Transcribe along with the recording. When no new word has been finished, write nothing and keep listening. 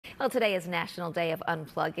Well, today is National Day of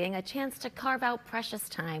Unplugging, a chance to carve out precious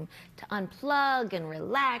time to unplug and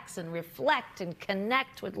relax and reflect and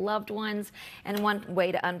connect with loved ones. And one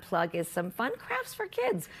way to unplug is some fun crafts for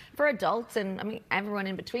kids, for adults, and I mean, everyone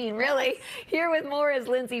in between, really. Here with more is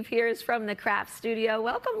Lindsey from the Craft Studio.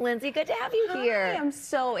 Welcome, Lindsey. Good to have you here. Hi, I'm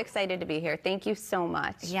so excited to be here. Thank you so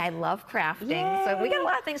much. Yeah, I love crafting. Yay. So we got a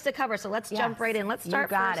lot of things to cover, so let's jump right in. Let's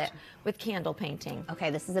start first it. with candle painting.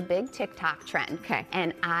 Okay, this is a big TikTok trend. Okay.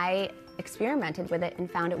 And I experimented with it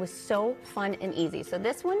and found it was so fun and easy. So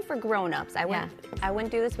this one for grown-ups, I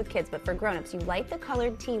wouldn't do this with kids, but for grown-ups, you light the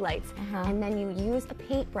colored tea lights and then you use a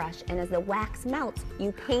paintbrush, and as the wax melts,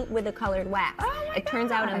 you paint with the colored wax. Oh it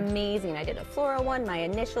turns out amazing. I did a floral one, my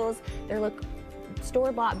initials. They look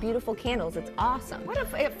store-bought, beautiful candles. It's awesome. What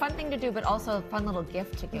a fun thing to do, but also a fun little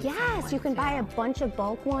gift to give someone. Yes, you can buy a bunch of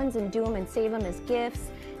bulk ones and do them and save them as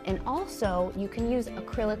gifts. And also, you can use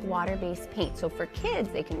acrylic water-based paint. So for kids,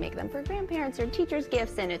 they can make them for grandparents or teachers'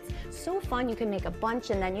 gifts, and it's so fun. You can make a bunch,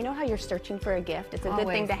 and then you know how you're searching for a gift? It's a good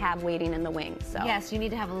thing to have waiting in the wings. So. Yes, you need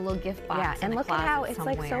to have a little gift box. Yeah, and look at how it's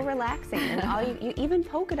like so relaxing. And all you even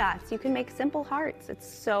polka dots. You can make simple hearts.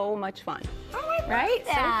 It's so much fun. Oh, I love right?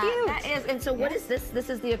 that. So cute. That is. And so what is this? This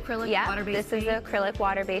is the acrylic water-based paint? This is the acrylic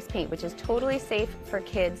water-based paint, which is totally safe for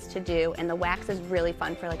kids to do, and the wax is really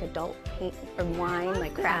fun for like adult paint or wine,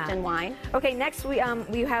 like craft and wine. Okay, next we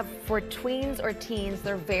have for tweens or teens.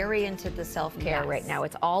 They're very into the self-care right now.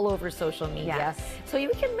 It's all over social media. So we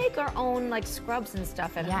can make our own like scrubs and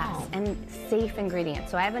stuff at home. And safe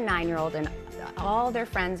ingredients. So I have a 9-year-old, and all their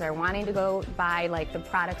friends are wanting to go buy like the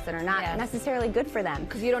products that are not necessarily good for them.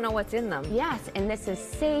 Because you don't know what's in them. Yes, and this is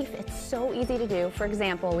safe. It's so easy to do. For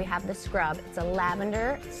example, we have the scrub. It's a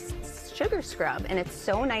lavender sugar scrub, and it's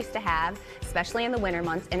so nice to have, especially in the winter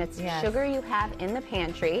months, and it's sugar you have in the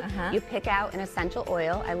pantry. You pick out an essential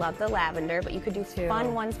oil. I love the lavender, but you could do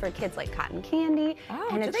fun ones for kids like cotton candy. Oh,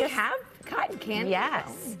 and do they have cotton candy?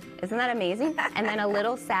 Yes. Isn't that amazing? And then a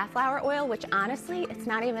little safflower oil, which honestly, it's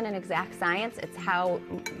not even an exact science. It's how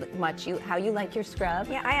you like your scrub.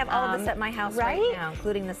 Yeah, I have all of this at my house right now,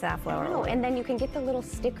 including the safflower oil. And then you can get the little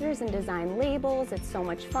stickers and design labels. It's so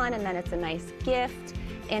much fun, and then it's a nice gift.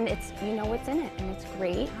 And it's, you know what's in it, and it's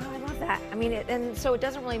great. Oh, I love that. I mean, and so it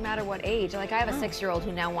doesn't really matter what age. Like, I have a 6-year-old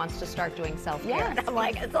who now wants to start doing self-care. Yes. I'm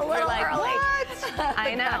like, it's a little early. What?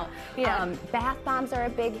 I know. Bath bombs are a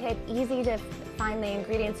big hit. Easy to find the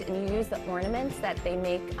ingredients, and you use the ornaments that they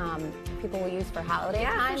make. People will use for holiday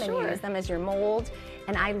time, and you use them as your mold.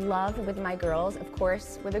 And I love with my girls, of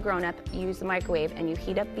course, with a grown-up, you use the microwave and you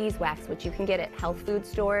heat up beeswax, which you can get at health food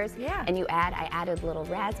stores. And I added a little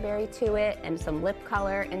raspberry to it and some lip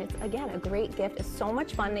color, and it's, again, a great gift. It's so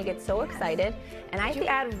much fun. They get so excited. And Did you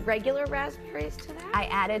add regular raspberries to that? I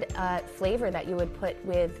added a flavor that you would put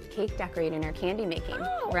with cake decorating or candy making.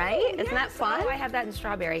 Right? Isn't that fun? Oh, I have that in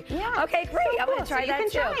strawberry. Yeah. Okay, great. So I'm going to try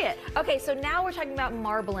that too. Try it. Okay, so now we're talking about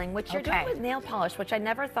marbling, which you're doing with nail polish, which I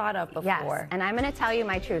never thought of before. Yes, and I'm going to tell you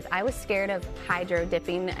my truth. I was scared of hydro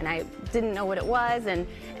dipping, and I didn't know what it was, and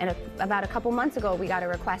about a couple months ago we got a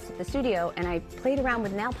request at the studio, and I played around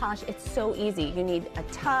with nail polish. It's so easy. You need a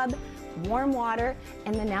tub, warm water,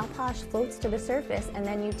 and the nail polish floats to the surface, and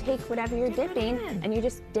then you take whatever you're dipping and you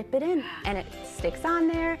just dip it in, and it sticks on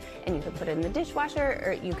there, and you can put it in the dishwasher,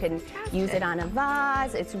 or you can use it on a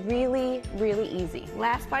vase. It's really, really easy.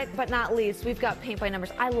 Last but not least, we've got paint by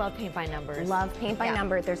numbers. I love paint by numbers. Love paint by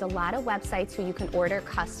number. There's a lot of websites where you can order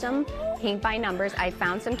custom paint by numbers. I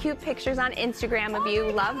found some cute pictures on Instagram of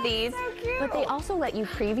you. Love these. So cute. But they also let you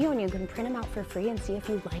preview, and you can print them out for free and see if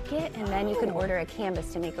you like it, and then you can order a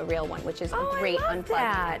canvas to make a real one, which is a great unplugged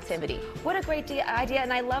activity. What a great idea,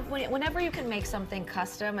 and I love whenever you can make something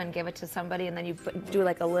custom and give it to somebody, and then you do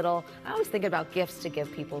like a little, I always think about gifts to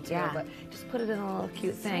give people too, but just put it in a little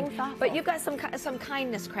cute thing. Thoughtful. But you've got some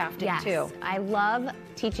kindness crafting too. I love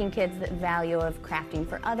teaching kids the value of crafting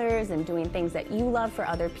for others and doing things that you love for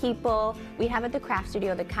other people. We have at the Craft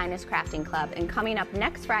Studio the Kindness Crafting Club, and coming up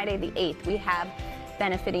next Friday the 8th, we have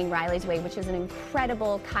benefiting Riley's Way, which is an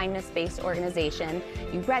incredible kindness-based organization.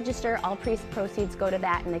 You register, all proceeds go to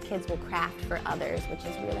that, and the kids will craft for others, which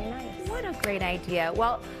is really nice. What a great idea.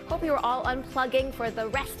 Well, hope you are all unplugging for the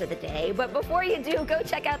rest of the day. But before you do, go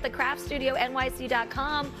check out the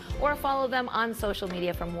craftstudionyc.com or follow them on social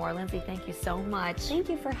media for more. Lindsey, thank you so much. Thank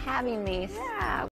you for having me. Yeah.